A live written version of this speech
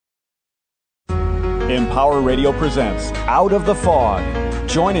Empower Radio presents Out of the Fog.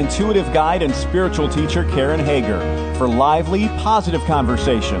 Join intuitive guide and spiritual teacher Karen Hager for lively, positive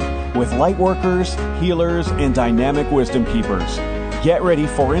conversation with light workers, healers, and dynamic wisdom keepers. Get ready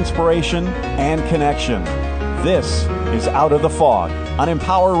for inspiration and connection. This is Out of the Fog on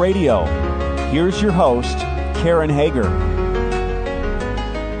Empower Radio. Here's your host, Karen Hager.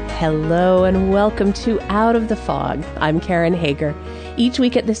 Hello and welcome to Out of the Fog. I'm Karen Hager. Each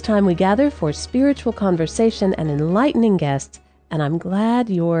week at this time we gather for spiritual conversation and enlightening guests, and I'm glad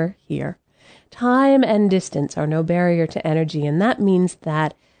you're here. Time and distance are no barrier to energy, and that means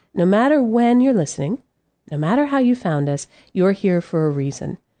that no matter when you're listening, no matter how you found us, you're here for a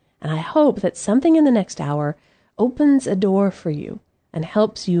reason. And I hope that something in the next hour opens a door for you and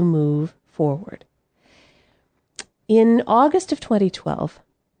helps you move forward. In August of 2012,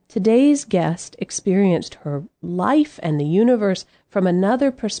 today's guest experienced her life and the universe from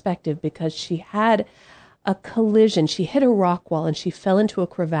another perspective because she had a collision. She hit a rock wall and she fell into a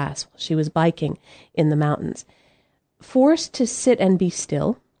crevasse while she was biking in the mountains. Forced to sit and be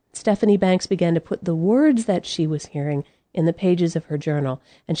still, Stephanie Banks began to put the words that she was hearing in the pages of her journal,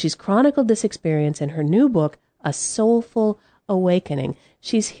 and she's chronicled this experience in her new book, A Soulful Awakening.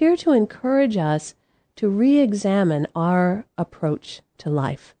 She's here to encourage us to re-examine our approach to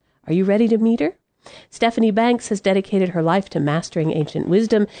life. Are you ready to meet her? Stephanie Banks has dedicated her life to mastering ancient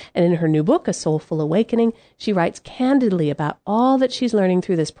wisdom, and in her new book, A Soulful Awakening, she writes candidly about all that she's learning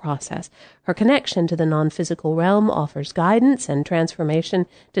through this process. Her connection to the non-physical realm offers guidance and transformation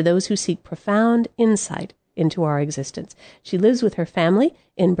to those who seek profound insight into our existence. She lives with her family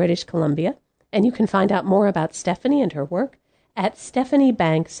in British Columbia, and you can find out more about Stephanie and her work at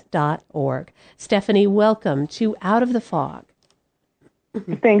stephaniebanks.org. Stephanie, welcome to Out of the Fog.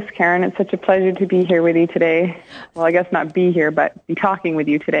 Thanks, Karen. It's such a pleasure to be here with you today. Well, I guess not be here, but be talking with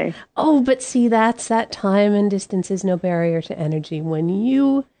you today. Oh, but see, that's that time and distance is no barrier to energy. When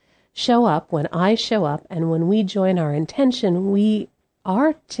you show up, when I show up, and when we join our intention, we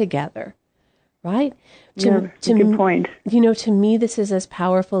are together, right? Good point. You know, to me, this is as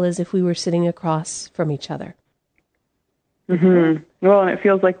powerful as if we were sitting across from each other. Mm-hmm. Well, and it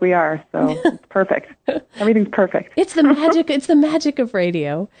feels like we are, so it's perfect. Everything's perfect. It's the magic of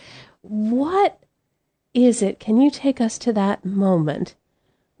radio. What is it? Can you take us to that moment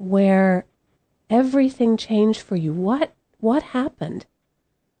where everything changed for you? What happened?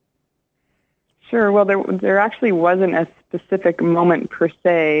 Sure. Well, there actually wasn't a specific moment per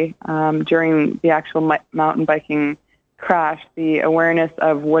se during the actual mountain biking crash. The awareness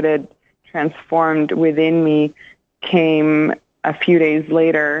of what had transformed within me came a few days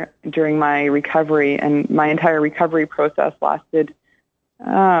later during my recovery, and my entire recovery process lasted,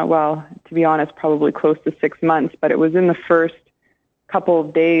 well, to be honest, probably close to 6 months, but it was in the first couple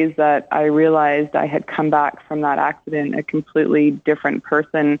of days that I realized I had come back from that accident a completely different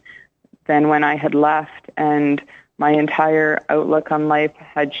person than when I had left, and my entire outlook on life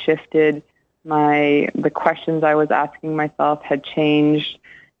had shifted. The questions I was asking myself had changed,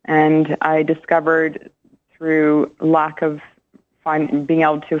 and I discovered through lack of being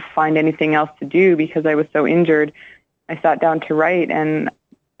able to find anything else to do because I was so injured, I sat down to write, and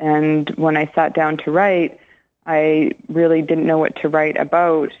when I sat down to write, I really didn't know what to write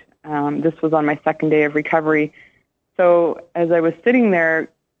about. This was on my second day of recovery. So as I was sitting there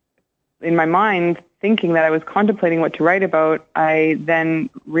in my mind thinking that I was contemplating what to write about, I then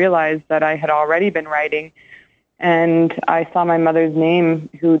realized that I had already been writing. And I saw my mother's name,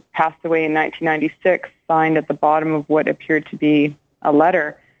 who passed away in 1996, signed at the bottom of what appeared to be a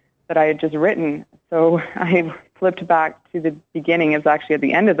letter that I had just written. So I flipped back to the beginning. It was actually at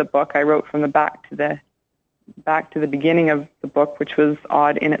the end of the book. I wrote from the back to the beginning of the book, which was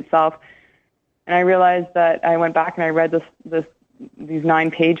odd in itself. And I realized that I went back and I read these 9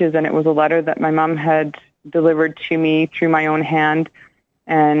 pages, and it was a letter that my mom had delivered to me through my own hand.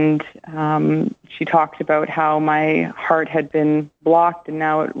 And she talked about how my heart had been blocked and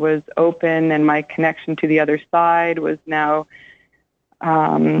now it was open, and my connection to the other side was now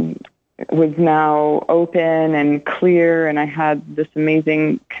open and clear, and I had this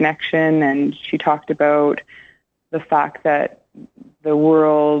amazing connection. And she talked about the fact that the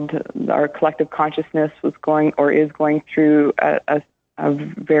world, our collective consciousness, is going through a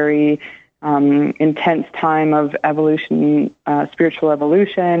very intense time of evolution, spiritual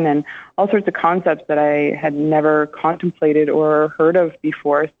evolution, and all sorts of concepts that I had never contemplated or heard of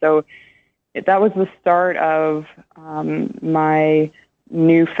before. So that was the start of my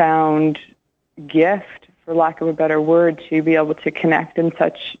newfound gift, for lack of a better word, to be able to connect in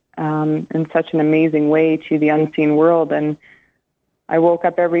such an amazing way to the unseen world. And I woke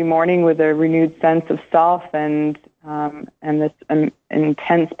up every morning with a renewed sense of self and this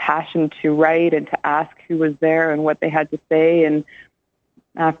intense passion to write and to ask who was there and what they had to say. And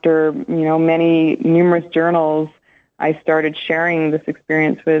after, many numerous journals, I started sharing this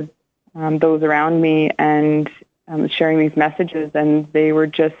experience with those around me and sharing these messages, and they were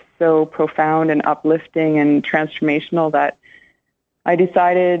just so profound and uplifting and transformational that I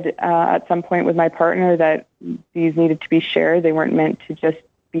decided at some point with my partner that these needed to be shared. They weren't meant to just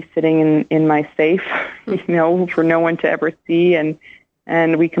be sitting in my safe, for no one to ever see.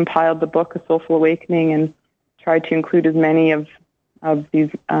 And we compiled the book, A Soulful Awakening, and tried to include as many of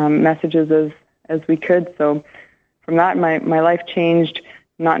these messages as we could. So from that, my life changed,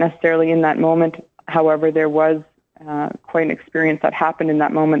 not necessarily in that moment. However, there was quite an experience that happened in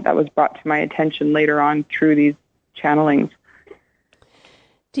that moment that was brought to my attention later on through these channelings.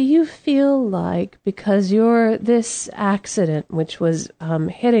 Do you feel like, because this accident, which was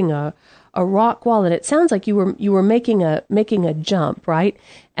hitting a rock wall, and it sounds like you were making a jump, right?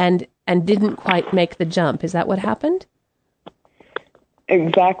 And didn't quite make the jump. Is that what happened?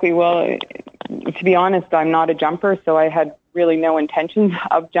 Exactly. Well, to be honest, I'm not a jumper, so I had really no intentions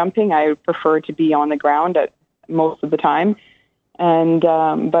of jumping. I prefer to be on the ground at most of the time. And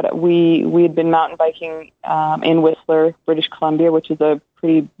but we had been mountain biking in Whistler, British Columbia, which is a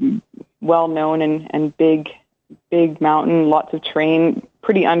pretty well-known and big mountain, lots of terrain,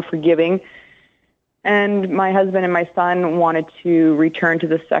 pretty unforgiving. And my husband and my son wanted to return to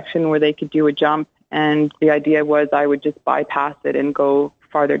this section where they could do a jump, and the idea was I would just bypass it and go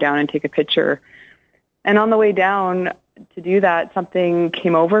farther down and take a picture. And on the way down to do that, something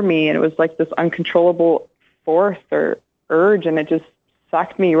came over me, and it was like this uncontrollable force or urge, and it just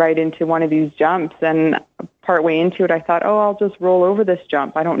sucked me right into one of these jumps. And partway into it, I thought, I'll just roll over this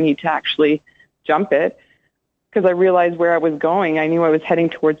jump. I don't need to actually jump it, because I realized where I was going. I knew I was heading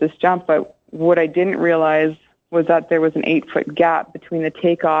towards this jump, but what I didn't realize was that there was an 8-foot gap between the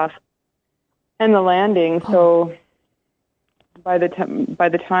takeoff and the landing. So by the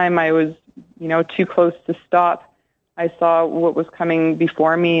time I was, too close to stop, I saw what was coming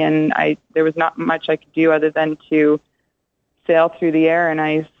before me, and there was not much I could do other than to sail through the air, and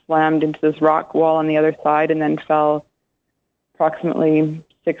I slammed into this rock wall on the other side and then fell approximately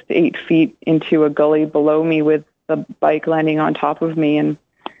 6 to 8 feet into a gully below me with the bike landing on top of me. And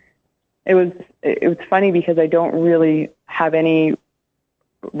it was funny because I don't really have any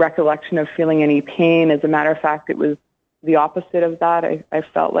recollection of feeling any pain. As a matter of fact, it was the opposite of that. I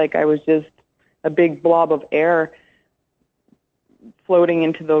felt like I was just a big blob of air floating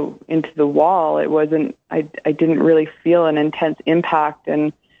into the wall. It wasn't. I didn't really feel an intense impact.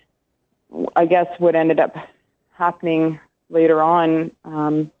 And I guess what ended up happening later on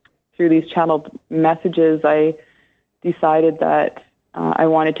through these channeled messages, I decided that I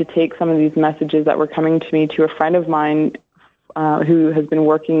wanted to take some of these messages that were coming to me to a friend of mine who has been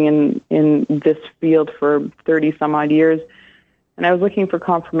working in this field for 30 some odd years. And I was looking for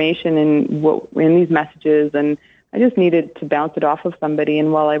confirmation in these messages, and I just needed to bounce it off of somebody.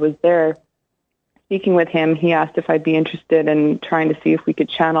 And while I was there speaking with him, he asked if I'd be interested in trying to see if we could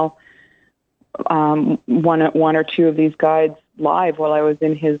channel one or two of these guides live while I was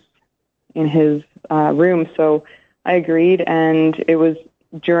in his room. So I agreed, and it was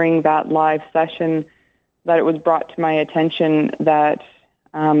during that live session that it was brought to my attention that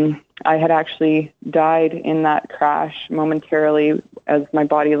I had actually died in that crash momentarily as my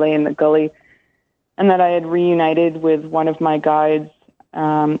body lay in the gully, and that I had reunited with one of my guides.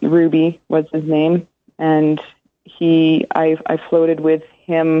 Ruby was his name, and I floated with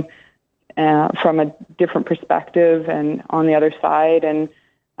him from a different perspective and on the other side, and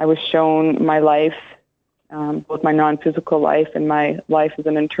I was shown my life, both my non-physical life and my life as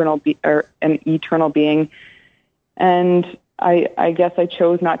an eternal being. And I guess I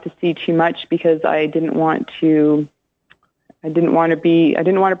chose not to see too much because I didn't want to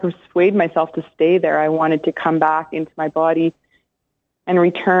persuade myself to stay there. I wanted to come back into my body and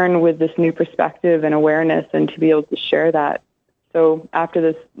return with this new perspective and awareness, and to be able to share that. So after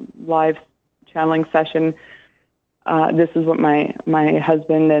this live channeling session, this is what my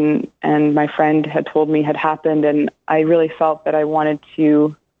husband and my friend had told me had happened, and I really felt that I wanted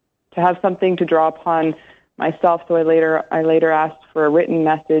to have something to draw upon myself. So I later asked for a written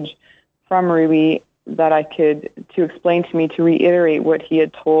message from Ruby that to explain to me, to reiterate what he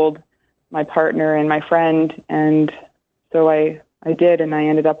had told my partner and my friend. And so I did, and I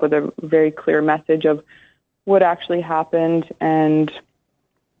ended up with a very clear message of what actually happened, and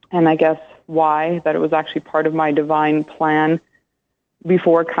I guess why, that it was actually part of my divine plan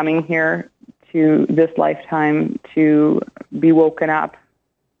before coming here to this lifetime to be woken up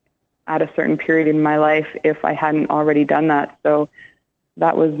at a certain period in my life if I hadn't already done that. So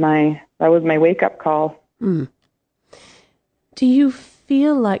that was my wake-up call. Mm. Do you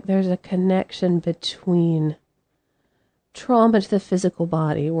feel like there's a connection between trauma to the physical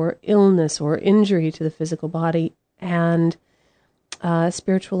body, or illness or injury to the physical body, and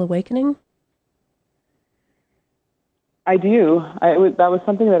spiritual awakening? I do. That was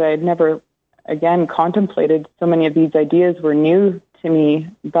something that I had never, again, contemplated. So many of these ideas were new to me,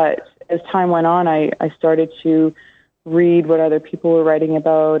 but as time went on, I started to read what other people were writing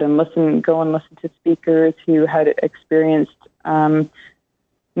about and go and listen to speakers who had experienced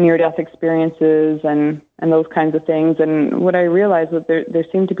near-death experiences and those kinds of things. And what I realized was there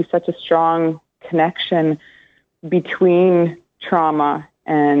seemed to be such a strong connection between trauma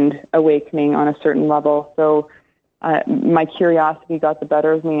and awakening on a certain level. So my curiosity got the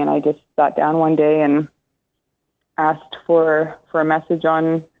better of me, and I just sat down one day and asked for a message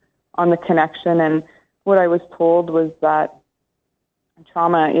on the connection. And what I was told was that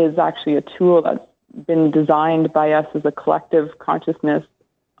trauma is actually a tool that's been designed by us as a collective consciousness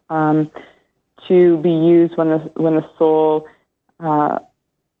to be used when the soul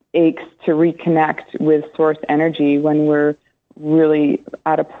aches to reconnect with source energy, when we're really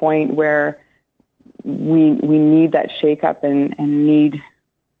at a point where we need that shake-up and need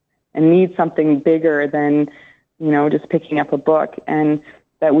something bigger than, just picking up a book, and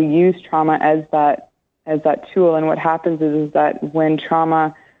that we use trauma as that tool. And what happens is that when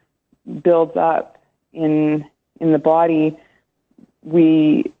trauma builds up in the body,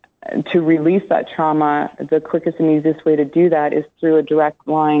 to release that trauma, the quickest and easiest way to do that is through a direct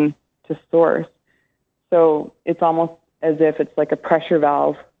line to source. So it's almost as if it's like a pressure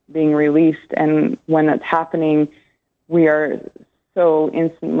valve being released, and when that's happening, we are so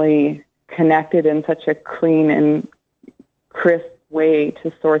instantly connected in such a clean and crisp way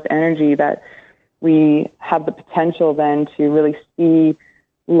to source energy that we have the potential then to really see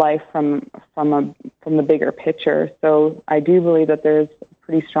life from the bigger picture. So I do believe that there's a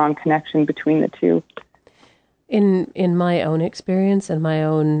pretty strong connection between the two. In my own experience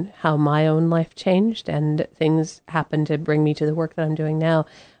and how my own life changed, and things happened to bring me to the work that I'm doing now,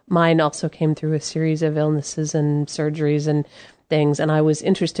 mine also came through a series of illnesses and surgeries and things, and I was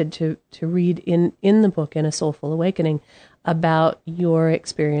interested to read in the book, In a Soulful Awakening, about your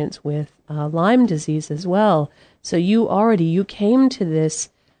experience with Lyme disease as well. So you came to this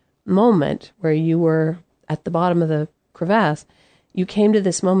moment where you were at the bottom of the crevasse. You came to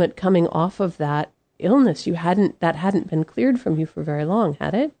this moment coming off of that illness. That hadn't been cleared from you for very long,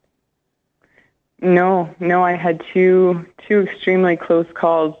 had it? No, I had two extremely close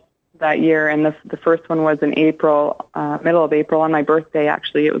calls that year, and the first one was in April, middle of April, on my birthday.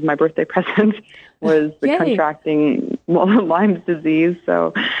 Actually, it was my birthday present, was the contracting Lyme's disease.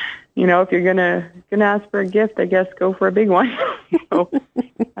 So, if you're gonna ask for a gift, I guess go for a big one. So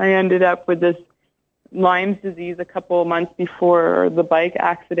I ended up with this Lyme's disease a couple of months before the bike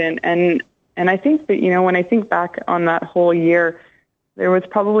accident, and I think that when I think back on that whole year, there was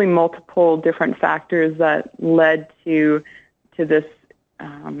probably multiple different factors that led to this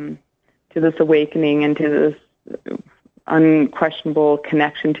awakening and to this unquestionable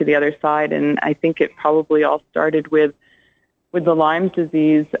connection to the other side. And I think it probably all started with the Lyme's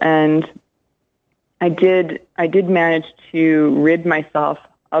disease. And I did manage to rid myself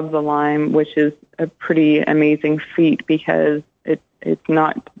of the Lyme, which is a pretty amazing feat because it's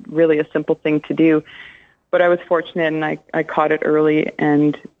not really a simple thing to do. But I was fortunate, and I caught it early.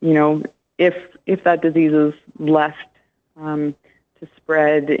 And if that disease is left to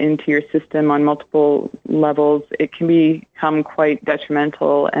spread into your system on multiple levels, it can become quite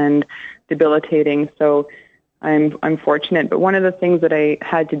detrimental and debilitating. So I'm fortunate. But one of the things that I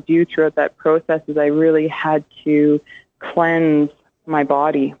had to do throughout that process is I really had to cleanse my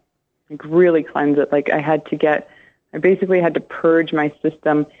body, like really cleanse it. Like I basically had to purge my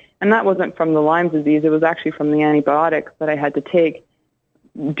system. And that wasn't from the Lyme disease. It was actually from the antibiotics that I had to take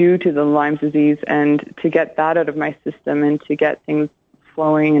due to the Lyme disease. And to get that out of my system and to get things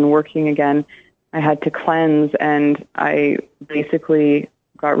flowing and working again, I had to cleanse. And I basically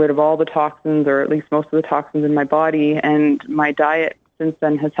got rid of all the toxins, or at least most of the toxins in my body. And my diet since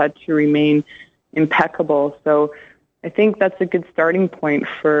then has had to remain impeccable. So I think that's a good starting point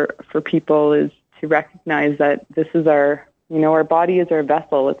for people, is to recognize that this is our body is our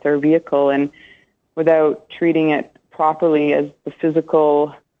vessel, it's our vehicle, and without treating it properly as the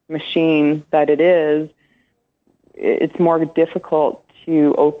physical machine that it is, it's more difficult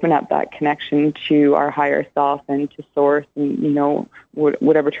to open up that connection to our higher self and to source, and, you know,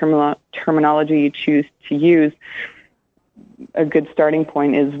 whatever terminology you choose to use. A good starting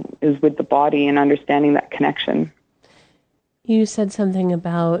point is with the body and understanding that connection. You said something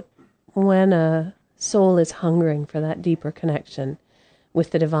about when a soul is hungering for that deeper connection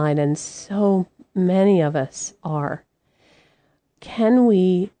with the divine, and so many of us are. Can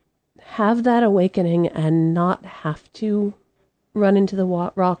we have that awakening and not have to run into the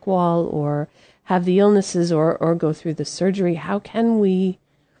rock wall or have the illnesses or go through the surgery? How can we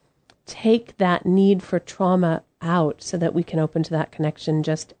take that need for trauma out so that we can open to that connection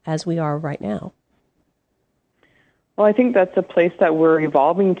just as we are right now? Well, I think that's a place that we're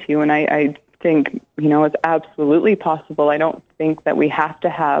evolving to, and I think, you know, it's absolutely possible. I don't think that we have to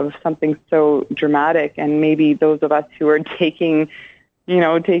have something so dramatic, and maybe those of us who are taking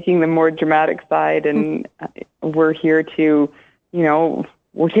the more dramatic side, and we're here to, you know,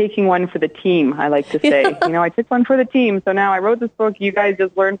 we're taking one for the team, I like to say. You know, I took one for the team, so now I wrote this book. You guys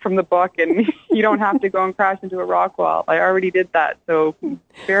just learn from the book, and you don't have to go and crash into a rock wall. I already did that, so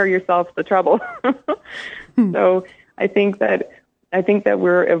spare yourself the trouble. So I think that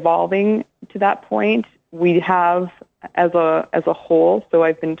we're evolving to that point. We have, as a whole, so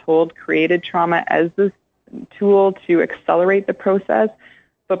I've been told, created trauma as this tool to accelerate the process,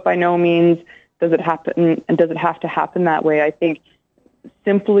 but by no means does it happen, and does it have to happen that way. I think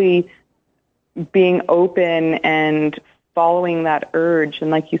simply being open and following that urge, and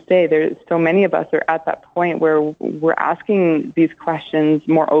like you say, there's so many of us are at that point where we're asking these questions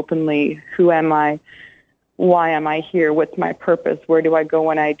more openly. Who am I? Why am I here? What's my purpose? Where do I go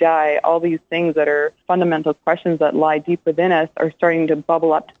when I die? All these things that are fundamental questions that lie deep within us are starting to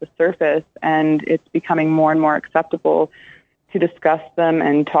bubble up to the surface, and it's becoming more and more acceptable to discuss them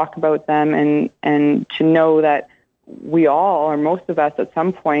and talk about them, and to know that we all, or most of us at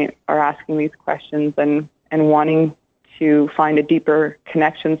some point, are asking these questions and wanting to find a deeper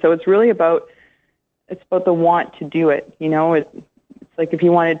connection. So it's really about the want to do it. You know, it's like if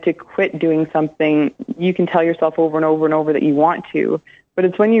you wanted to quit doing something, you can tell yourself over and over and over that you want to, but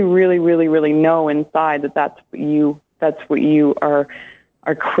it's when you really, really, really know inside that that's what you are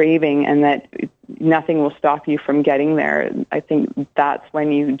craving, and that nothing will stop you from getting there. I think that's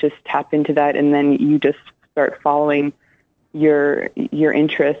when you just tap into that, and then you just start following your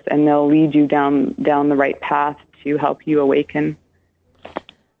interests, and they'll lead you down the right path to help you awaken.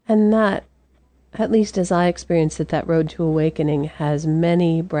 And that, at least as I experienced it, that road to awakening has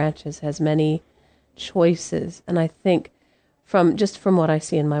many branches, has many choices. And I think from what I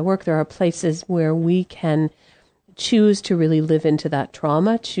see in my work, there are places where we can choose to really live into that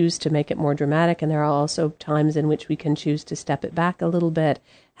trauma, choose to make it more dramatic. And there are also times in which we can choose to step it back a little bit,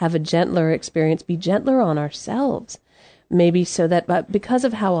 have a gentler experience, be gentler on ourselves. Maybe so that, but because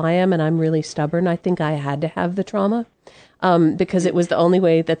of how I am, and I'm really stubborn, I think I had to have the trauma. Because it was the only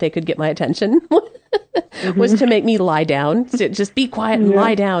way that they could get my attention was to make me lie down, to just be quiet and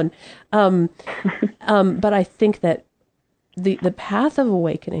lie down. But I think that the path of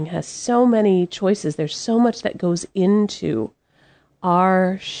awakening has so many choices. There's so much that goes into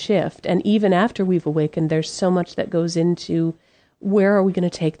our shift. And even after we've awakened, there's so much that goes into where are we going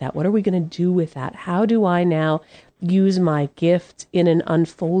to take that? What are we going to do with that? How do I now use my gift in an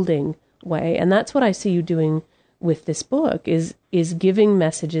unfolding way? And that's what I see you doing with this book, is giving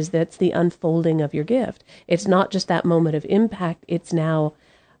messages that's the unfolding of your gift. It's not just that moment of impact, it's now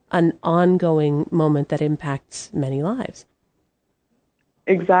an ongoing moment that impacts many lives.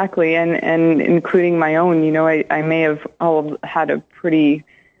 Exactly, and including my own. You know, I may have had a pretty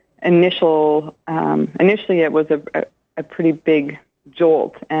initially it was a pretty big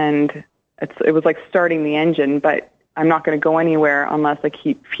jolt, and it was like starting the engine, but I'm not going to go anywhere unless I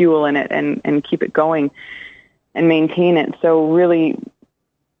keep fuel in it and keep it going and maintain it. So really,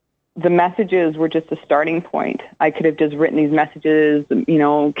 the messages were just a starting point. I could have just written these messages, you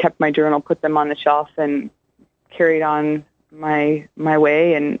know, kept my journal, put them on the shelf, and carried on my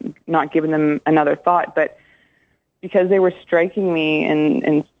way and not given them another thought. But because they were striking me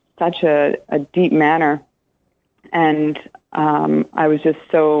in such a deep manner, and I was just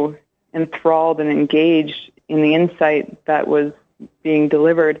so enthralled and engaged in the insight that was being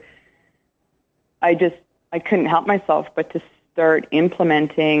delivered, I couldn't help myself but to start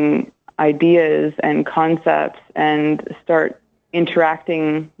implementing ideas and concepts and start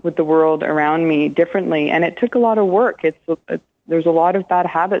interacting with the world around me differently. And it took a lot of work. There's a lot of bad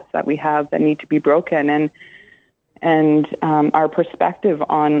habits that we have that need to be broken, and our perspective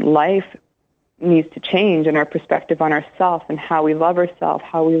on life needs to change, and our perspective on ourselves and how we love ourselves,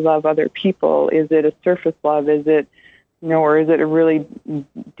 how we love other people. Is it a surface love? Is it or is it a really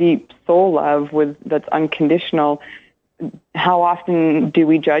deep soul love that's unconditional? How often do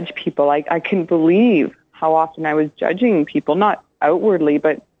we judge people? I couldn't believe how often I was judging people, not outwardly,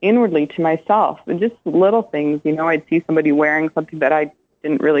 but inwardly to myself. And just little things, I'd see somebody wearing something that I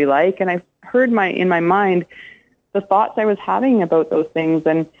didn't really like, and I heard in my mind the thoughts I was having about those things,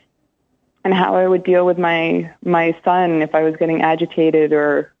 and how I would deal with my son if I was getting agitated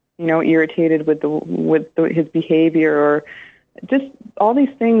or irritated with his behavior, or just all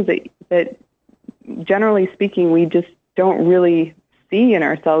these things that generally speaking we just don't really see in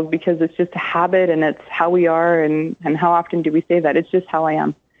ourselves because it's just a habit and it's how we are, and how often do we say that? It's just how I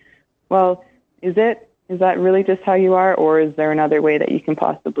am. Well, is that really just how you are, or is there another way that you can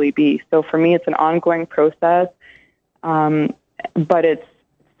possibly be? So for me, it's an ongoing process, but it's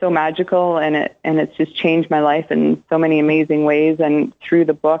so magical, and it's just changed my life in so many amazing ways. And through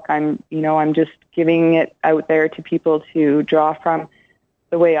the book, I'm just giving it out there to people to draw from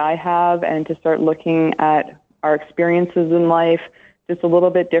the way I have, and to start looking at our experiences in life just a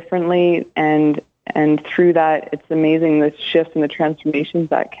little bit differently. And through that, it's amazing the shifts and the transformations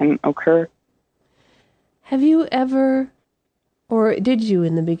that can occur. Have you ever, or did you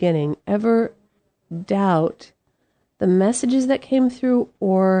in the beginning, ever doubt the messages that came through,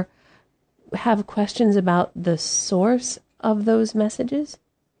 or have questions about the source of those messages?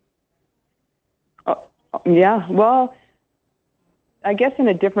 Yeah, well, I guess in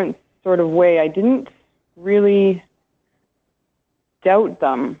a different sort of way. I didn't really doubt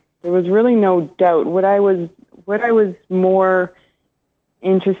them. There was really no doubt. What I was more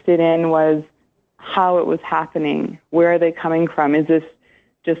interested in was how it was happening. Where are they coming from? Is this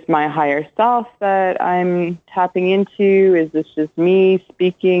just my higher self that I'm tapping into? Is this just me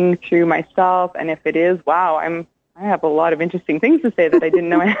speaking through myself? And if it is, wow, I have a lot of interesting things to say that I didn't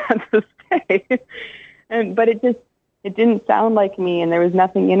know I had to say. But it didn't sound like me, and there was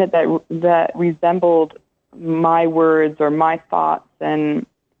nothing in it that resembled my words or my thoughts and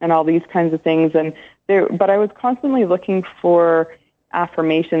all these kinds of things. But I was constantly looking for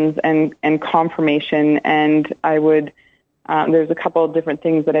affirmations and confirmation, and I would. There's a couple of different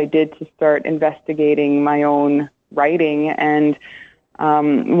things that I did to start investigating my own writing, and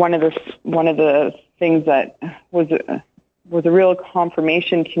one of the things that was a real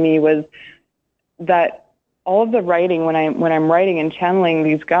confirmation to me was that all of the writing, when I'm writing and channeling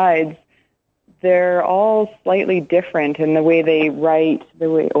these guides, they're all slightly different in the way they write, the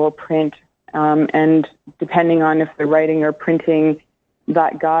way or print, and depending on if they're writing or printing,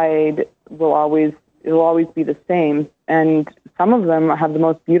 that guide will always be the same. And some of them have the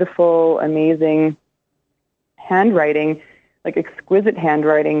most beautiful, amazing handwriting, like exquisite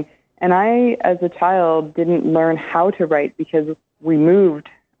handwriting. And I, as a child, didn't learn how to write because we moved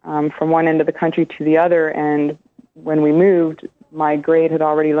from one end of the country to the other. And when we moved, my grade had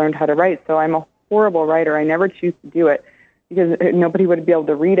already learned how to write. So I'm a horrible writer. I never choose to do it because nobody would be able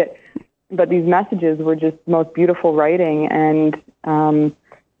to read it. But these messages were just the most beautiful writing. And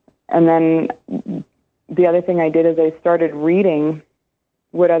then the other thing I did is I started reading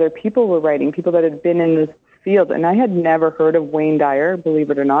what other people were writing, people that had been in this field. And I had never heard of Wayne Dyer, believe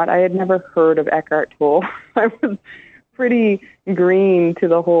it or not. I had never heard of Eckhart Tolle. I was pretty green to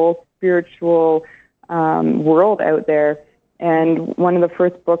the whole spiritual world out there. And one of the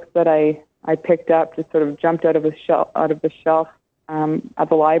first books that I picked up just sort of jumped out of the shelf at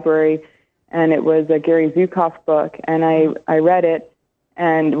the library, and it was a Gary Zukav book. And I read it.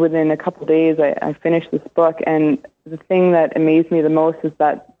 And within a couple of days, I finished this book. And the thing that amazed me the most is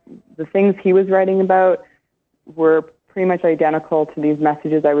that the things he was writing about were pretty much identical to these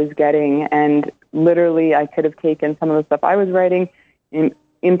messages I was getting. And literally, I could have taken some of the stuff I was writing and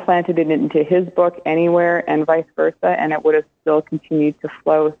implanted it into his book anywhere, and vice versa, and it would have still continued to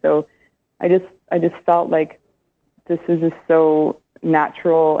flow. So I just felt like this is just so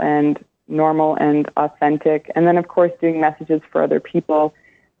natural and normal and authentic. And then, of course, doing messages for other people,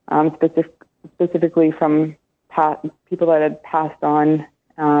 specifically from people that had passed on,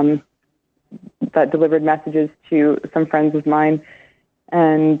 that delivered messages to some friends of mine.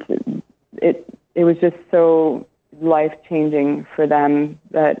 And it was just so life-changing for them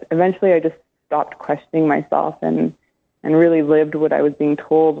that eventually I just stopped questioning myself and really lived what I was being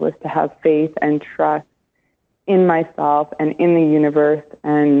told was to have faith and trust in myself and in the universe,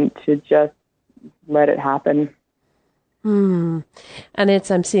 and to just let it happen. And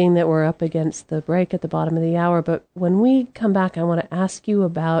I'm seeing that we're up against the break at the bottom of the hour, but when we come back, I want to ask you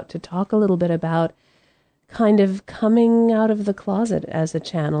to talk a little bit about kind of coming out of the closet as a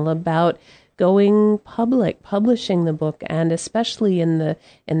channel, about going public, publishing the book, and especially in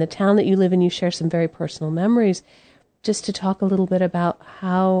the town that you live in, you share some very personal memories. just to talk a little bit about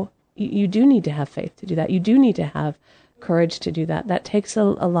how you do need to have faith to do that. You do need to have courage to do that. That takes a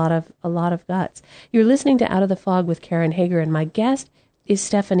lot of guts. You're listening to Out of the Fog with Karen Hager, and my guest is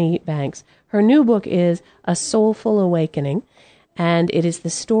Stephanie Banks. Her new book is A Soulful Awakening, and it is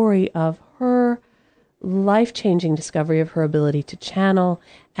the story of her life-changing discovery of her ability to channel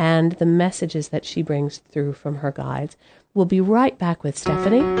and the messages that she brings through from her guides. We'll be right back with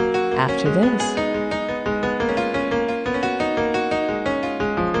Stephanie after this.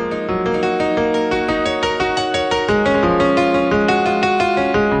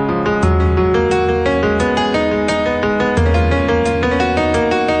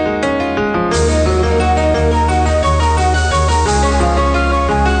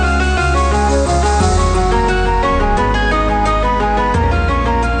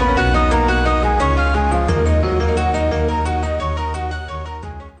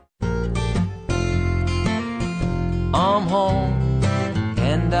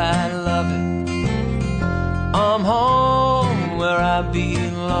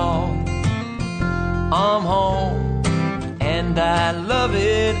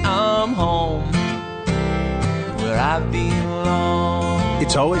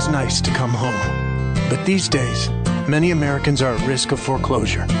 It's always nice to come home. But these days, many Americans are at risk of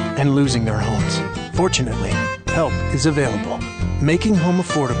foreclosure and losing their homes. Fortunately, help is available. Making Home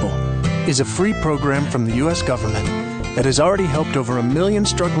Affordable is a free program from the U.S. government that has already helped over 1 million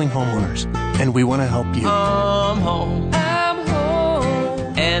struggling homeowners, and we want to help you. I'm home,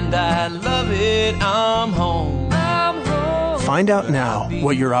 and I love it, I'm home. Find out now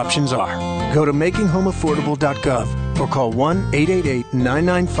what your options are. Go to makinghomeaffordable.gov or call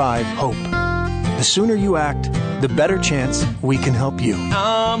 1-888-995-HOPE. The sooner you act, the better chance we can help you.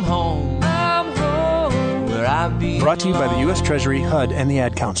 I'm home, where I belong. Brought to you by the U.S. Treasury, HUD, and the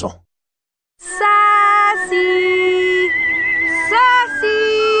Ad Council. Sassy!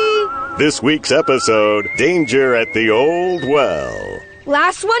 Sassy! This week's episode, Danger at the Old Well.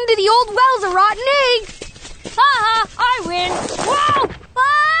 Last one to the old well's a rotten egg. Ha! I win. Whoa!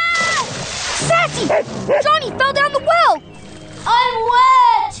 Ah! Sassy! Johnny fell down the well. I'm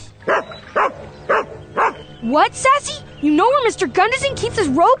wet. What, Sassy? You know where Mr. Gunderson keeps his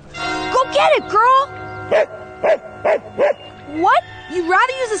rope? Go get it, girl. What? You'd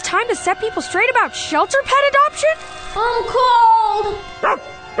rather use this time to set people straight about shelter pet adoption? I'm cold.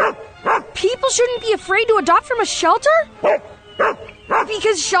 People shouldn't be afraid to adopt from a shelter?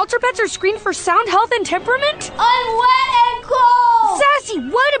 Because shelter pets are screened for sound health and temperament? I'm wet and cold! Sassy,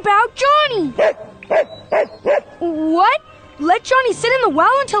 what about Johnny? What? Let Johnny sit in the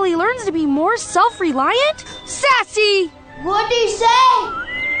well until he learns to be more self-reliant? Sassy! What'd he say?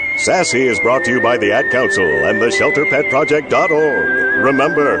 Sassy is brought to you by the Ad Council and the ShelterPetProject.org.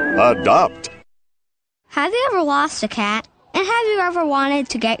 Remember, adopt. Have you ever lost a cat? And have you ever wanted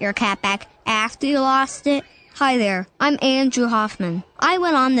to get your cat back after you lost it? Hi there, I'm Andrew Hoffman. I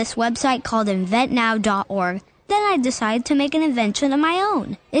went on this website called InventNow.org. Then I decided to make an invention of my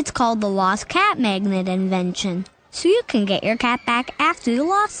own. It's called the Lost Cat Magnet Invention. So you can get your cat back after you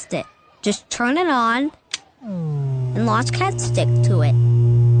lost it. Just turn it on, and lost cats stick to it.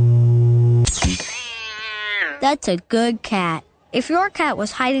 That's a good cat. If your cat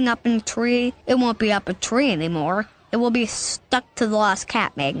was hiding up in a tree, it won't be up a tree anymore. It will be stuck to the Lost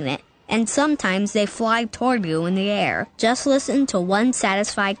Cat Magnet. And sometimes they fly toward you in the air. Just listen to one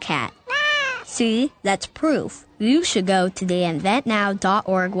satisfied cat. See, that's proof. You should go to the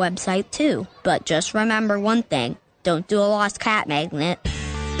InventNow.org website too. But just remember one thing. Don't do a lost cat magnet.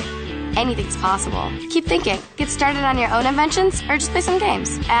 Anything's possible. Keep thinking. Get started on your own inventions or just play some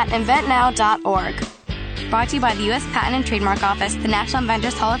games at InventNow.org. Brought to you by the U.S. Patent and Trademark Office, the National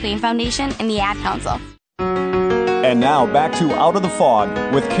Inventors Hall of Fame Foundation, and the Ad Council. And now back to Out of the Fog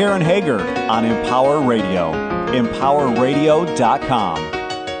with Karen Hager on Empower Radio. EmpowerRadio.com.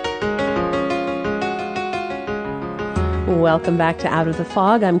 Welcome back to Out of the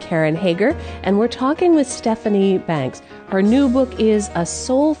Fog. I'm Karen Hager, and we're talking with Stephanie Banks. Her new book is A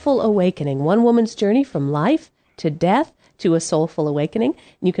Soulful Awakening, one woman's journey from life to death to a soulful awakening.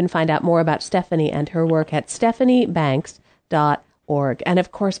 You can find out more about Stephanie and her work at stephaniebanks.org. And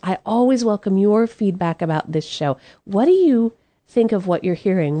of course, I always welcome your feedback about this show. What do you think of what you're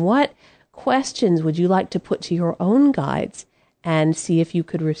hearing? What questions would you like to put to your own guides and see if you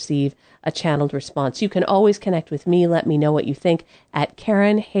could receive a channeled response? You can always connect with me. Let me know what you think at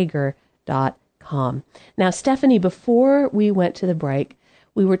KarenHager.com. Now, Stephanie, before we went to the break,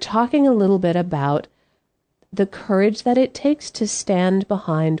 we were talking a little bit about the courage that it takes to stand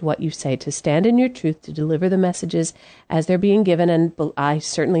behind what you say, to stand in your truth, to deliver the messages as they're being given. And I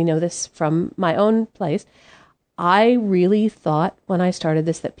certainly know this from my own place. I really thought when I started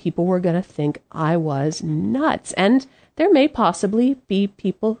this that people were going to think I was nuts. And there may possibly be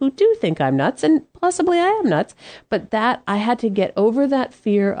people who do think I'm nuts, and possibly I am nuts, but that I had to get over that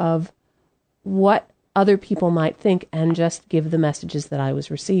fear of what other people might think and just give the messages that I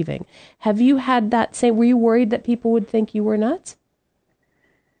was receiving. Have you had that same, were you worried that people would think you were nuts?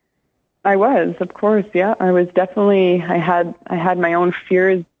 I was, of course, yeah. I was definitely, I had my own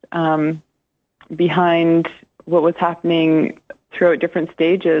fears behind what was happening throughout different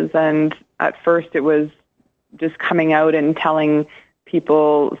stages. And at first it was just coming out and telling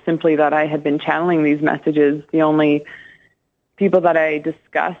people simply that I had been channeling these messages. The only people that I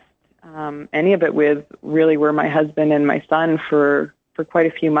discussed any of it with really were my husband and my son for quite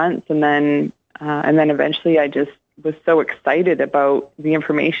a few months. And then eventually I just was so excited about the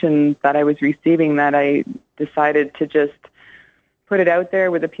information that I was receiving that I decided to just put it out there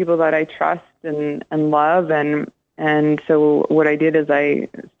with the people that I trust and love. And so what I did is I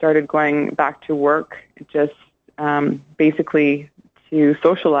started going back to work just basically to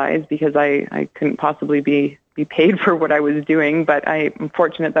socialize, because I couldn't possibly be paid for what I was doing. But I'm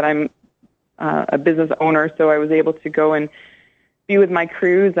fortunate that I'm a business owner, so I was able to go and be with my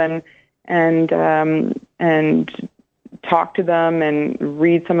crews and talk to them and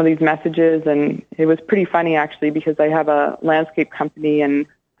read some of these messages. And it was pretty funny, actually, because I have a landscape company and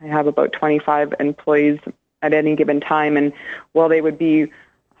I have about 25 employees at any given time. And while they would be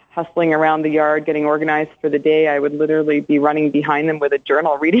hustling around the yard, getting organized for the day, I would literally be running behind them with a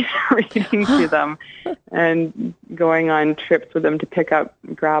journal, reading to them and going on trips with them to pick up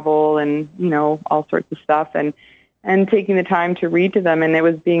gravel and, all sorts of stuff and taking the time to read to them. And it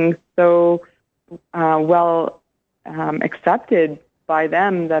was being so well accepted by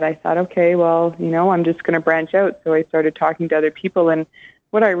them that I thought, okay, well, I'm just going to branch out. So I started talking to other people. And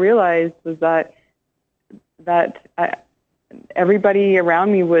what I realized was that everybody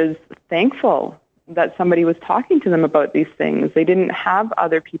around me was thankful that somebody was talking to them about these things. They didn't have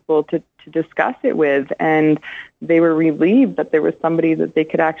other people to discuss it with, and they were relieved that there was somebody that they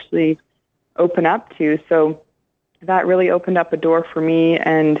could actually open up to. So that really opened up a door for me.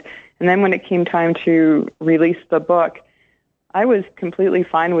 And then when it came time to release the book, I was completely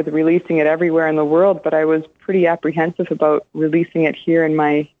fine with releasing it everywhere in the world, but I was pretty apprehensive about releasing it here in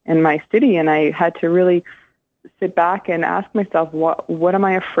my city, and I had to really sit back and ask myself, what am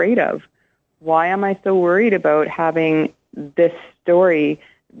I afraid of? Why am I so worried about having this story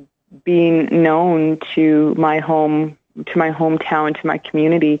being known to my home, to my hometown, to my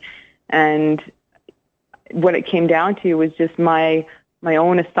community? And what it came down to was just my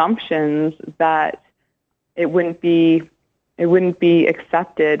own assumptions that it wouldn't be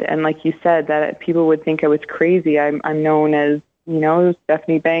accepted. And like you said, that people would think I was crazy. I'm known as,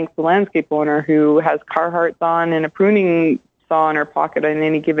 Stephanie Banks, the landscape owner who has Carhartts on and a pruning saw in her pocket at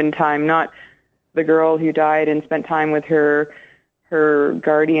any given time, not the girl who died and spent time with her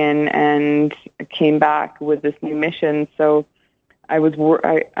guardian and came back with this new mission. So I was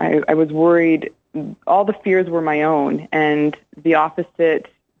worried. All the fears were my own, and the opposite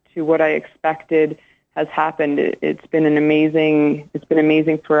to what I expected has happened. It's been amazing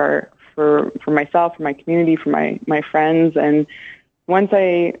for myself, for my community, for my friends. And once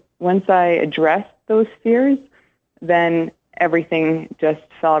I addressed those fears, then everything just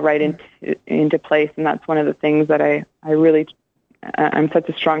fell right into place. And that's one of the things that I'm such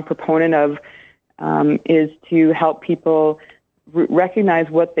a strong proponent of, is to help people recognize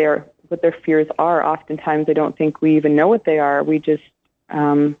what their fears are. Oftentimes they don't think we even know what they are. We just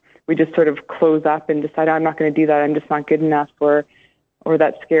sort of close up and decide, I'm not going to do that. I'm just not good enough, or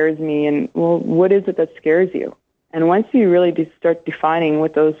that scares me. And, well, what is it that scares you? And once you really start defining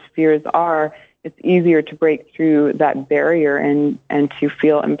what those fears are, it's easier to break through that barrier and to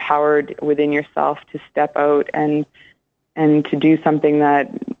feel empowered within yourself to step out and to do something that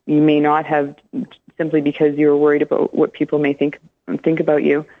you may not have, simply because you're worried about what people may think about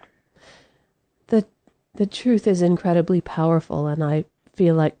you. The truth is incredibly powerful, and I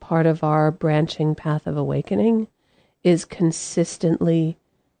feel like part of our branching path of awakening is consistently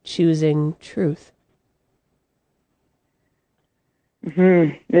choosing truth.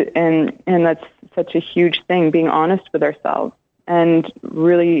 Mm-hmm. And that's such a huge thing, being honest with ourselves and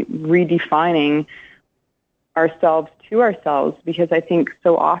really redefining ourselves to ourselves, because I think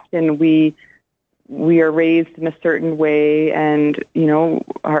so often we are raised in a certain way, and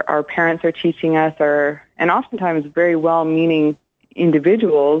our parents are teaching us, and oftentimes very well-meaning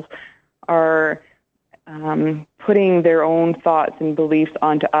individuals are putting their own thoughts and beliefs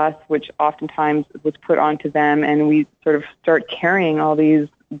onto us, which oftentimes was put onto them, and we sort of start carrying all these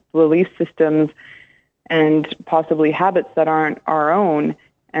belief systems and possibly habits that aren't our own.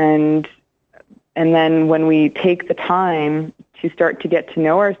 And then when we take the time to start to get to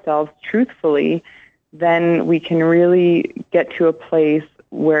know ourselves truthfully, then we can really get to a place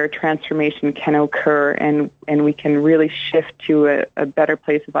where transformation can occur, and we can really shift to a better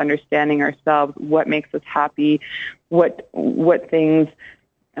place of understanding ourselves, what makes us happy, what things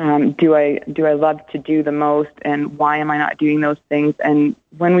do I love to do the most, and why am I not doing those things? And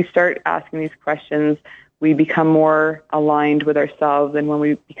when we start asking these questions, we become more aligned with ourselves, and when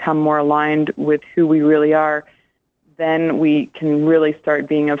we become more aligned with who we really are, then we can really start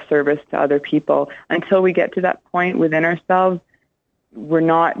being of service to other people. Until we get to that point within ourselves, we're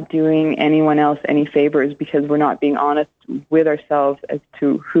not doing anyone else any favors, because we're not being honest with ourselves as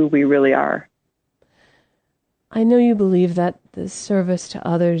to who we really are. I know you believe that the service to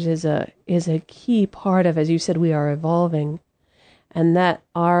others is a key part of, as you said, we are evolving, and that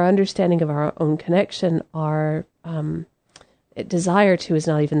our understanding of our own connection, our desire to is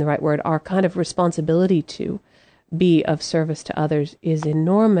not even the right word, our kind of responsibility to be of service to others is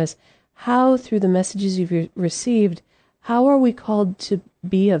enormous. How, through the messages you've received, how are we called to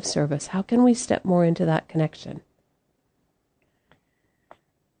be of service? How can we step more into that connection?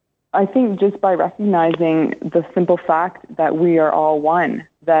 I think just by recognizing the simple fact that we are all one,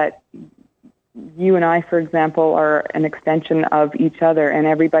 that you and I, for example, are an extension of each other, and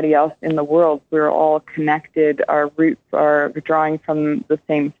everybody else in the world, we're all connected. Our roots are drawing from the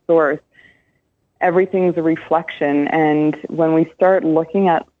same source. Everything's a reflection, and when we start looking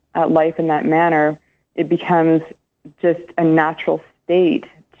at life in that manner, it becomes just a natural state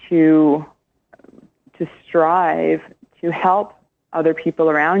to strive to help other people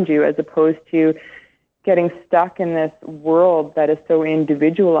around you, as opposed to getting stuck in this world that is so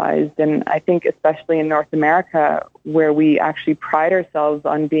individualized. And I think especially in North America, where we actually pride ourselves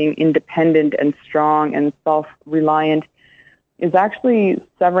on being independent and strong and self-reliant, is actually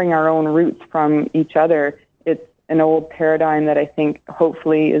severing our own roots from each other. It's an old paradigm that I think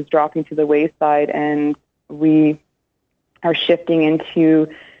hopefully is dropping to the wayside, and we are shifting into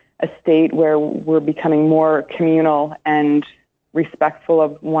a state where we're becoming more communal and respectful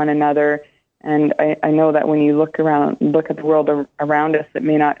of one another. And I know that when you look at the world around us, it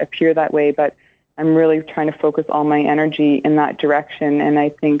may not appear that way, but I'm really trying to focus all my energy in that direction. And I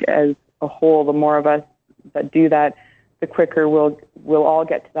think as a whole, the more of us that do that, the quicker we'll all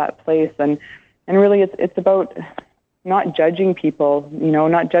get to that place. And really it's about not judging people,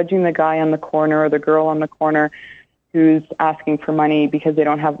 not judging the guy on the corner or the girl on the corner who's asking for money because they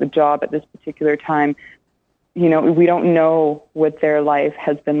don't have the job at this particular time. We don't know what their life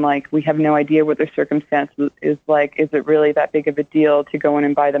has been like. We have no idea what their circumstances is like. Is it really that big of a deal to go in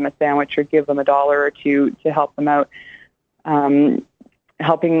and buy them a sandwich or give them $1 or $2 to help them out?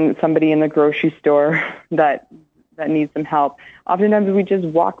 Helping somebody in the grocery store that needs some help. Oftentimes we just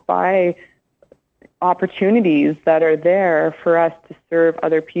walk by opportunities that are there for us to serve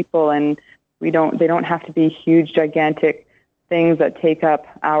other people, and they don't have to be huge, gigantic things that take up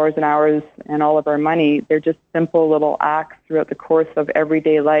hours and hours and all of our money. They're just simple little acts throughout the course of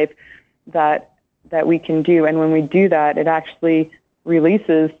everyday life that we can do. And when we do that, it actually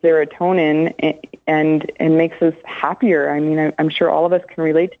releases serotonin and makes us happier. I mean, I'm sure all of us can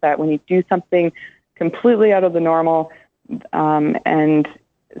relate to that. When you do something completely out of the normal, and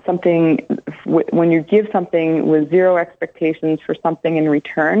something, when you give something with zero expectations for something in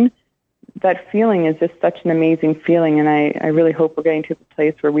return, that feeling is just such an amazing feeling, and I really hope we're getting to the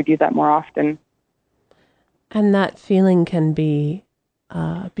place where we do that more often. And that feeling can be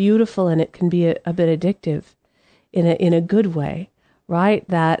beautiful, and it can be a bit addictive in a good way, right?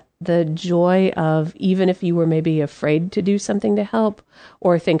 That the joy of, even if you were maybe afraid to do something to help,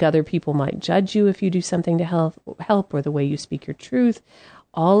 or think other people might judge you if you do something to help, or the way you speak your truth,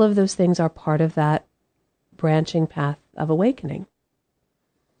 all of those things are part of that branching path of awakening.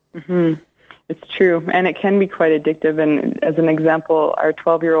 Mm-hmm. It's true, and it can be quite addictive. And as an example, our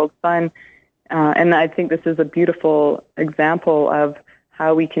 12-year-old son, and I think this is a beautiful example of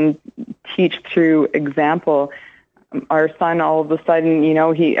how we can teach through example. Our son, all of a sudden,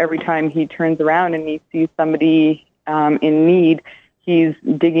 he every time he turns around and he sees somebody in need, he's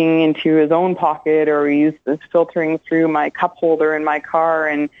digging into his own pocket, or he's filtering through my cup holder in my car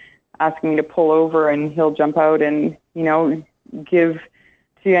and asking me to pull over, and he'll jump out and, give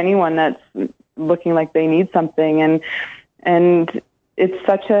to anyone that's looking like they need something. And it's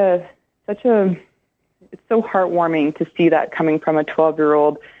it's so heartwarming to see that coming from a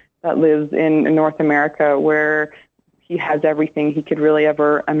 12-year-old that lives in North America, where he has everything he could really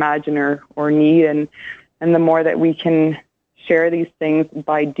ever imagine or need. And the more that we can share these things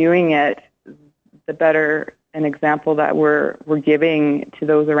by doing it, the better an example that we're giving to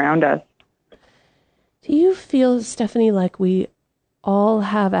those around us. Do you feel, Stephanie, like we all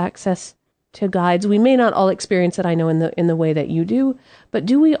have access to guides? We may not all experience it, I know, in the way that you do, but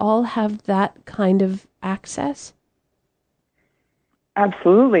do we all have that kind of access?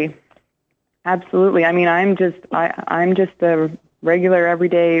 Absolutely. Absolutely. I mean, I'm just a regular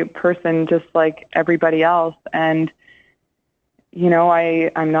everyday person, just like everybody else. And, you know,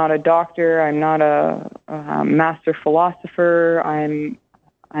 I'm not a doctor. I'm not a master philosopher. I'm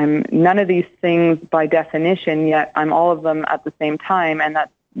none of these things by definition, yet I'm all of them at the same time. And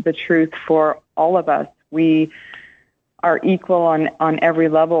that's the truth for all of us. We are equal on every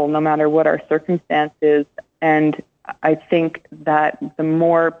level, no matter what our circumstance is. And I think that the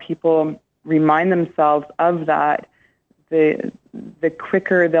more people remind themselves of that, the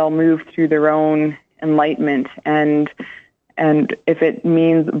quicker they'll move through their own enlightenment. And if it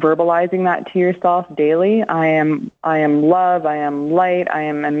means verbalizing that to yourself daily, I am love, I am light, I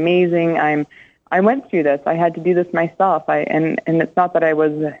am amazing, I went through this. I had to do this myself. And it's not that I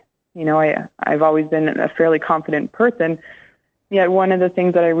was, you know, I've always been a fairly confident person. Yet one of the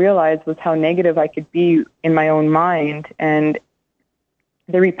things that I realized was how negative I could be in my own mind, and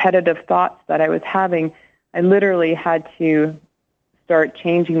the repetitive thoughts that I was having. I literally had to start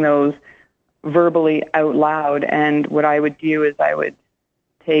changing those verbally out loud. And what I would do is I would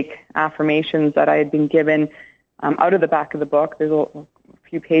take affirmations that I had been given out of the back of the book. There's a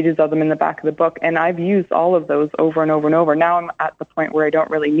few pages of them in the back of the book, and I've used all of those over and over and over. Now I'm at the point where I don't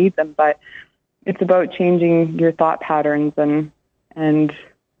really need them, but it's about changing your thought patterns and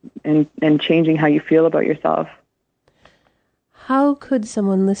changing how you feel about yourself. How could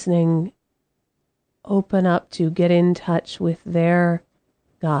someone listening open up to get in touch with their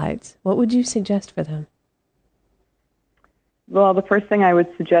guides? What would you suggest for them? Well, the first thing I would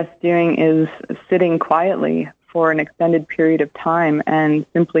suggest doing is sitting quietly for an extended period of time and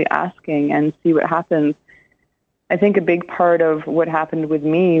simply asking and see what happens. I think a big part of what happened with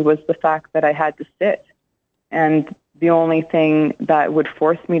me was the fact that I had to sit. And the only thing that would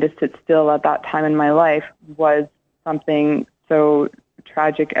force me to sit still at that time in my life was something so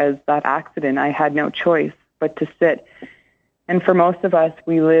tragic as that accident. I had no choice but to sit. And for most of us,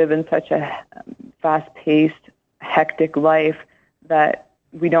 we live in such a fast-paced, hectic life that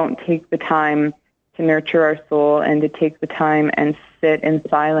we don't take the time to nurture our soul and to take the time and sit in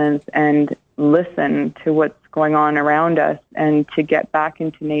silence and listen to what's going on around us and to get back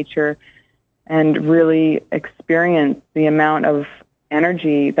into nature and really experience the amount of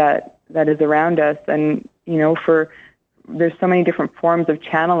energy that is around us. And, you know, there's so many different forms of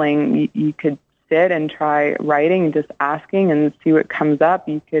channeling. You could sit and try writing, just asking and see what comes up.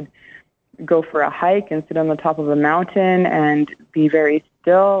 You could go for a hike and sit on the top of a mountain and be very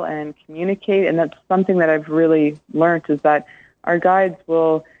still and communicate. And that's something that I've really learned, is that our guides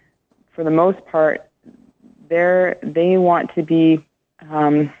will, for the most part, they want to be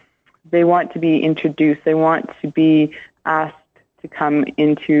introduced. They want to be asked to come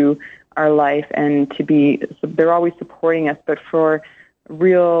into our life and they're always supporting us. But for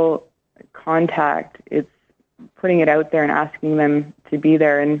real contact, it's putting it out there and asking them to be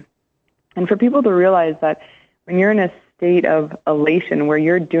there. And for people to realize that when you're in a state of elation, where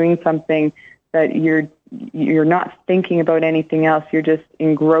you're doing something that you're not thinking about anything else, you're just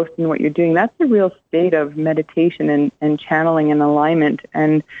engrossed in what you're doing, that's a real state of meditation and channeling and alignment.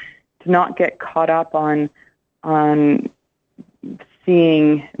 And to not get caught up on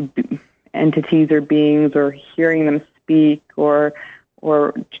seeing entities or beings or hearing them speak or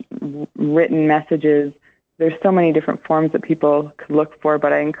written messages. There's so many different forms that people could look for,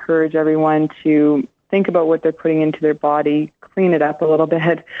 but I encourage everyone to think about what they're putting into their body, clean it up a little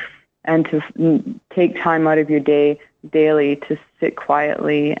bit, and to take time out of your day daily to sit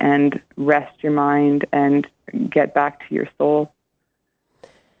quietly and rest your mind and get back to your soul.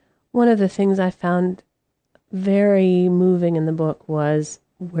 One of the things I found very moving in the book was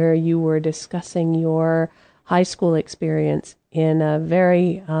where you were discussing your high school experience in a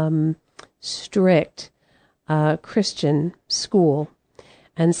very strict Christian school,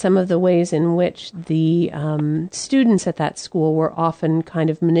 and some of the ways in which the students at that school were often kind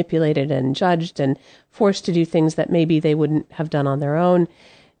of manipulated and judged and forced to do things that maybe they wouldn't have done on their own.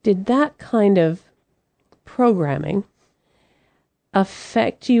 Did that kind of programming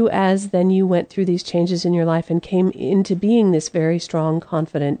affect you as then you went through these changes in your life and came into being this very strong,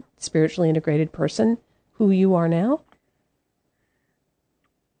 confident, spiritually integrated person who you are now?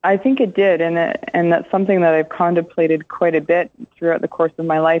 I think it did, and that's something that I've contemplated quite a bit throughout the course of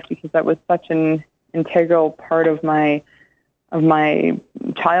my life, because that was such an integral part of my my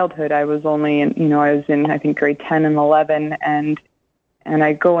childhood. I was only I was in, I think, grade 10 and 11, and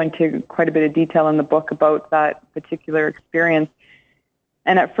I go into quite a bit of detail in the book about that particular experience.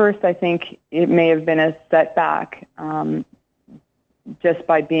 And at first, I think it may have been a setback, just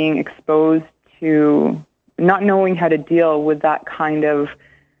by being exposed to not knowing how to deal with that kind of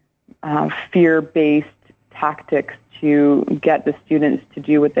fear-based tactics to get the students to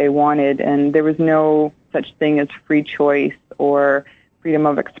do what they wanted. And there was no such thing as free choice or freedom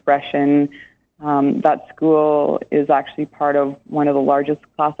of expression. That school is actually part of one of the largest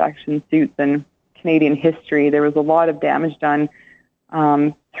class action suits in Canadian history. There was a lot of damage done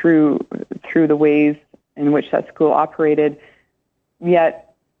through the ways in which that school operated.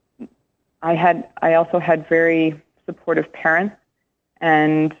 Yet I also had very supportive parents,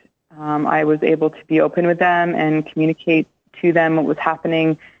 and I was able to be open with them and communicate to them what was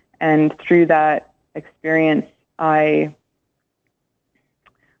happening. And through that experience, I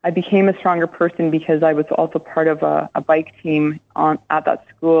became a stronger person because I was also part of a bike team at that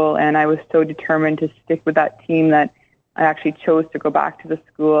school, and I was so determined to stick with that team that I actually chose to go back to the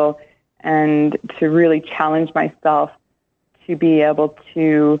school and to really challenge myself to be able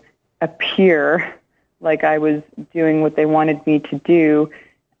to appear like I was doing what they wanted me to do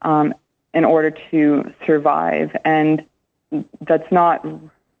in order to survive. And that's not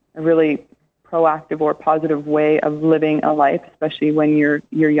a really proactive or positive way of living a life, especially when you're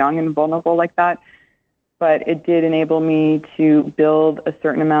young and vulnerable like that. But it did enable me to build a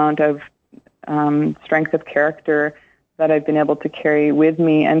certain amount of strength of character that I've been able to carry with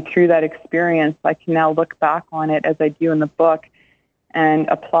me. And through that experience, I can now look back on it, as I do in the book, and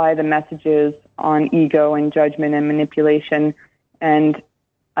apply the messages on ego and judgment and manipulation. And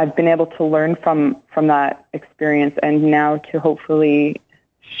I've been able to learn from that experience, and now to hopefully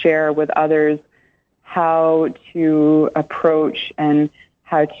share with others how to approach and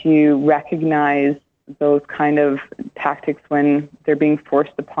how to recognize those kind of tactics when they're being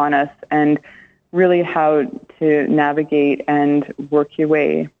forced upon us, and really how to navigate and work your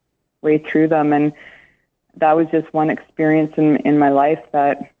way through them. And that was just one experience in my life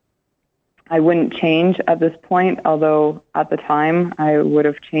that I wouldn't change at this point, although at the time I would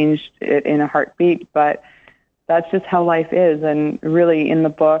have changed it in a heartbeat. But that's just how life is. And really, in the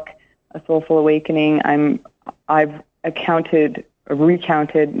book, A Soulful Awakening, I've recounted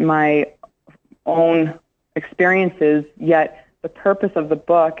my own experiences, yet the purpose of the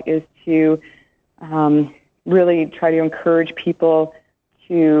book is to really try to encourage people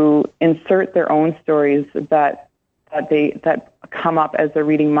to insert their own stories that come up as they're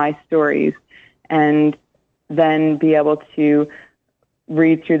reading my stories, and then be able to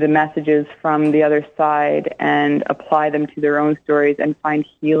read through the messages from the other side and apply them to their own stories and find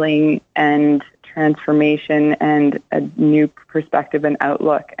healing and transformation and a new perspective and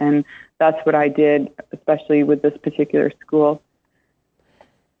outlook. And that's what I did, especially with this particular school.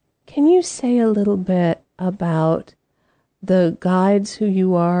 Can you say a little bit about the guides who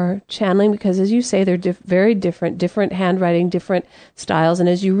you are channeling? Because as you say, they're very different handwriting, different styles. And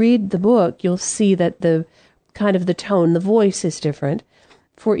as you read the book, you'll see that the kind of the tone, the voice is different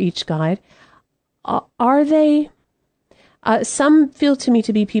for each guide. Are they, some feel to me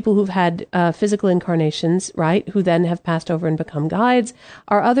to be people who've had physical incarnations, right, who then have passed over and become guides.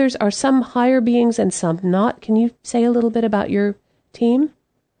 Are some higher beings and some not? Can you say a little bit about your team?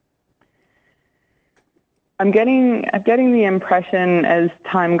 I'm getting the impression as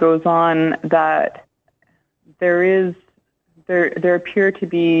time goes on that there appear to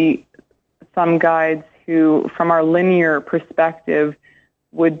be some guides who, from our linear perspective,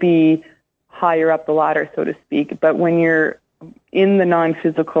 would be higher up the ladder, so to speak. But when you're in the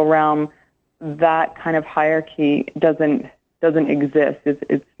non-physical realm, that kind of hierarchy doesn't exist.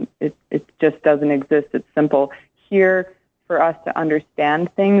 It just doesn't exist. It's simple. Here, for us to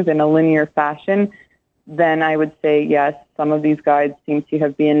understand things in a linear fashion, then I would say, yes, some of these guides seem to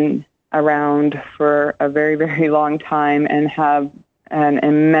have been around for a very, very long time and have an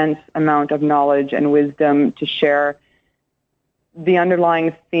immense amount of knowledge and wisdom to share. The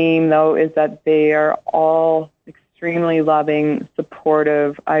underlying theme, though, is that they are all extremely loving,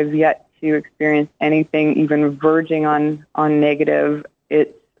 supportive. I've yet to experience anything even verging on negative.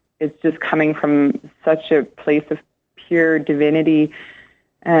 It's just coming from such a place of pure divinity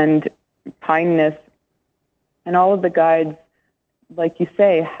and kindness. And all of the guides, like you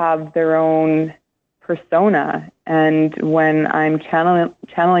say, have their own persona. And when I'm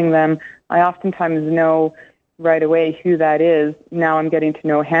channeling them, I oftentimes know right away who that is. Now I'm getting to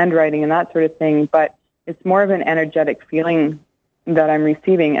know handwriting and that sort of thing, but it's more of an energetic feeling that I'm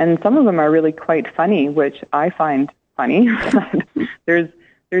receiving. And some of them are really quite funny, which I find funny. there's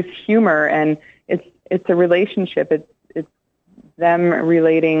humor, and it's a relationship. It's them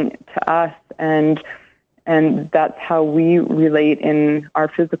relating to us, and that's how we relate in our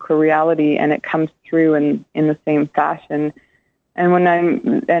physical reality, and it comes through in the same fashion.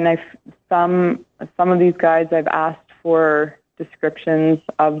 And some of these guides, I've asked for descriptions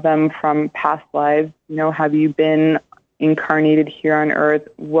of them from past lives. Have you been incarnated here on Earth?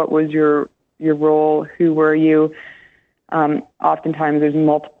 What was your role? Who were you? Oftentimes there's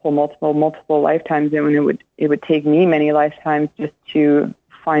multiple lifetimes, and it would take me many lifetimes just to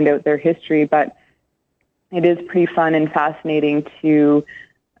find out their history. But it is pretty fun and fascinating to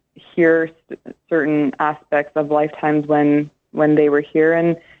hear certain aspects of lifetimes when they were here,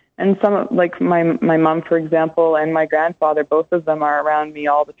 and some, like my mom, for example, and my grandfather, both of them are around me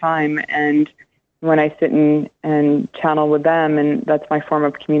all the time. And when I sit and channel with them, and that's my form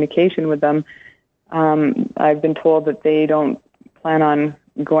of communication with them, I've been told that they don't plan on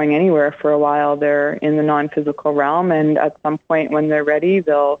going anywhere for a while. They're in the non-physical realm, and at some point when they're ready,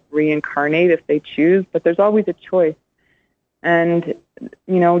 they'll reincarnate if they choose, but there's always a choice. And,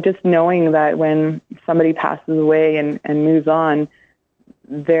 just knowing that when somebody passes away and moves on,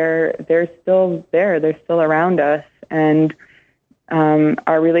 they're still there. They're still around us. And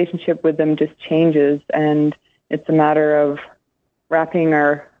our relationship with them just changes. And it's a matter of wrapping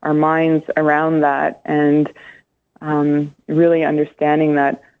our minds around that and really understanding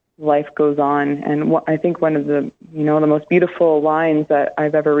that life goes on. And I think one of the, the most beautiful lines that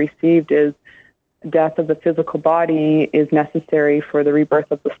I've ever received is, death of the physical body is necessary for the rebirth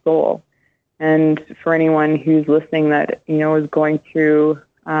of the soul. And for anyone who's listening that, is going through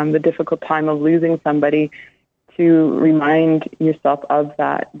the difficult time of losing somebody, to remind yourself of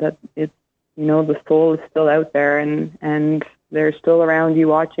that it's, the soul is still out there, and they're still around you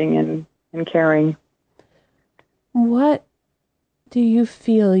watching and caring. What do you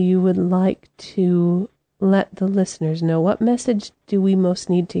feel you would like to let the listeners know? What message do we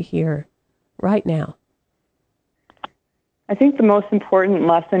most need to hear right now? I think the most important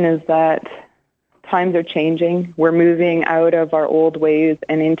lesson is that times are changing. We're moving out of our old ways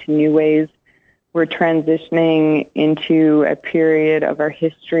and into new ways. We're transitioning into a period of our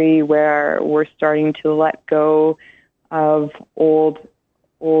history where we're starting to let go of old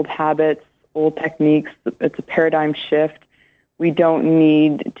habits, old techniques. It's a paradigm shift. We don't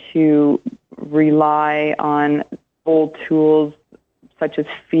need to rely on old tools such as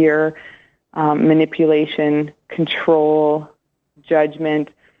fear, manipulation, control, judgment.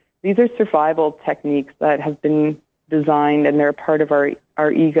 These are survival techniques that have been designed, and they're a part of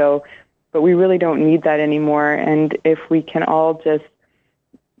our ego, but we really don't need that anymore. And if we can all just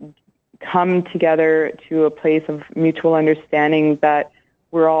come together to a place of mutual understanding that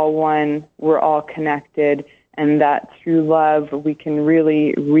we're all one, we're all connected, and that through love we can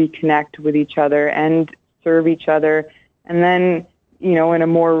really reconnect with each other and serve each other, and then, in a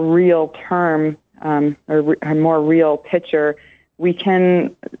more real term, or a more real picture, we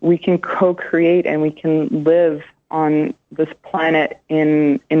can co-create, and we can live on this planet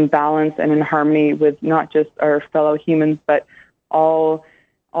in balance and in harmony with not just our fellow humans, but all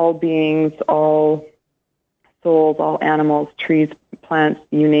beings, all souls, all animals, trees, plants,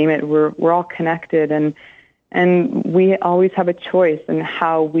 you name it. We're all connected, and we always have a choice in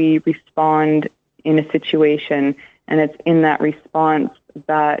how we respond in a situation, and it's in that response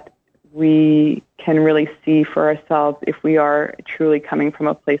that we can really see for ourselves if we are truly coming from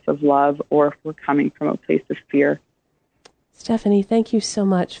a place of love or if we're coming from a place of fear. Stephanie, thank you so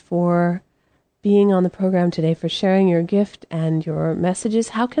much for being on the program today, for sharing your gift and your messages.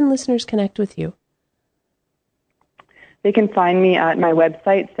 How can listeners connect with you? They can find me at my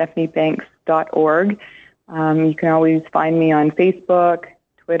website, stephaniebanks.org. You can always find me on Facebook,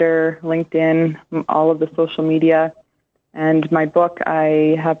 Twitter, LinkedIn, all of the social media. And my book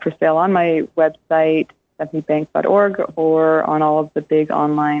I have for sale on my website, stephaniebanks.org, or on all of the big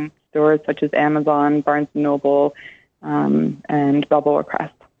online stores such as Amazon, Barnes & Noble, and Balboa or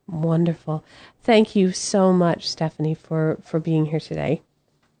Crest. Wonderful. Thank you so much, Stephanie, for being here today.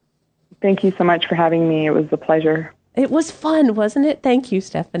 Thank you so much for having me. It was a pleasure. It was fun, wasn't it? Thank you,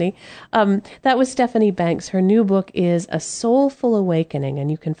 Stephanie. That was Stephanie Banks. Her new book is A Soulful Awakening,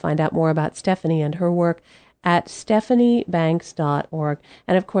 and you can find out more about Stephanie and her work at stephaniebanks.org.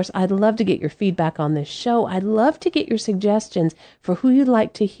 And of course, I'd love to get your feedback on this show. I'd love to get your suggestions for who you'd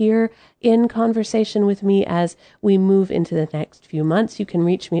like to hear in conversation with me as we move into the next few months. You can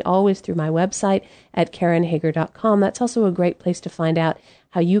reach me always through my website at KarenHager.com. That's also a great place to find out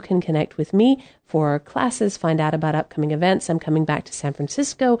how you can connect with me for classes, find out about upcoming events. I'm coming back to San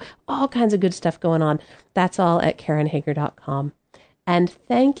Francisco, all kinds of good stuff going on. That's all at KarenHager.com. And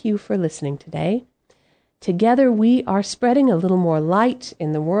thank you for listening today. Together we are spreading a little more light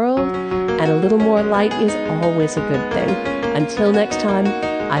in the world, and a little more light is always a good thing. Until next time,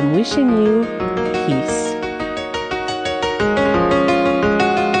 I'm wishing you peace.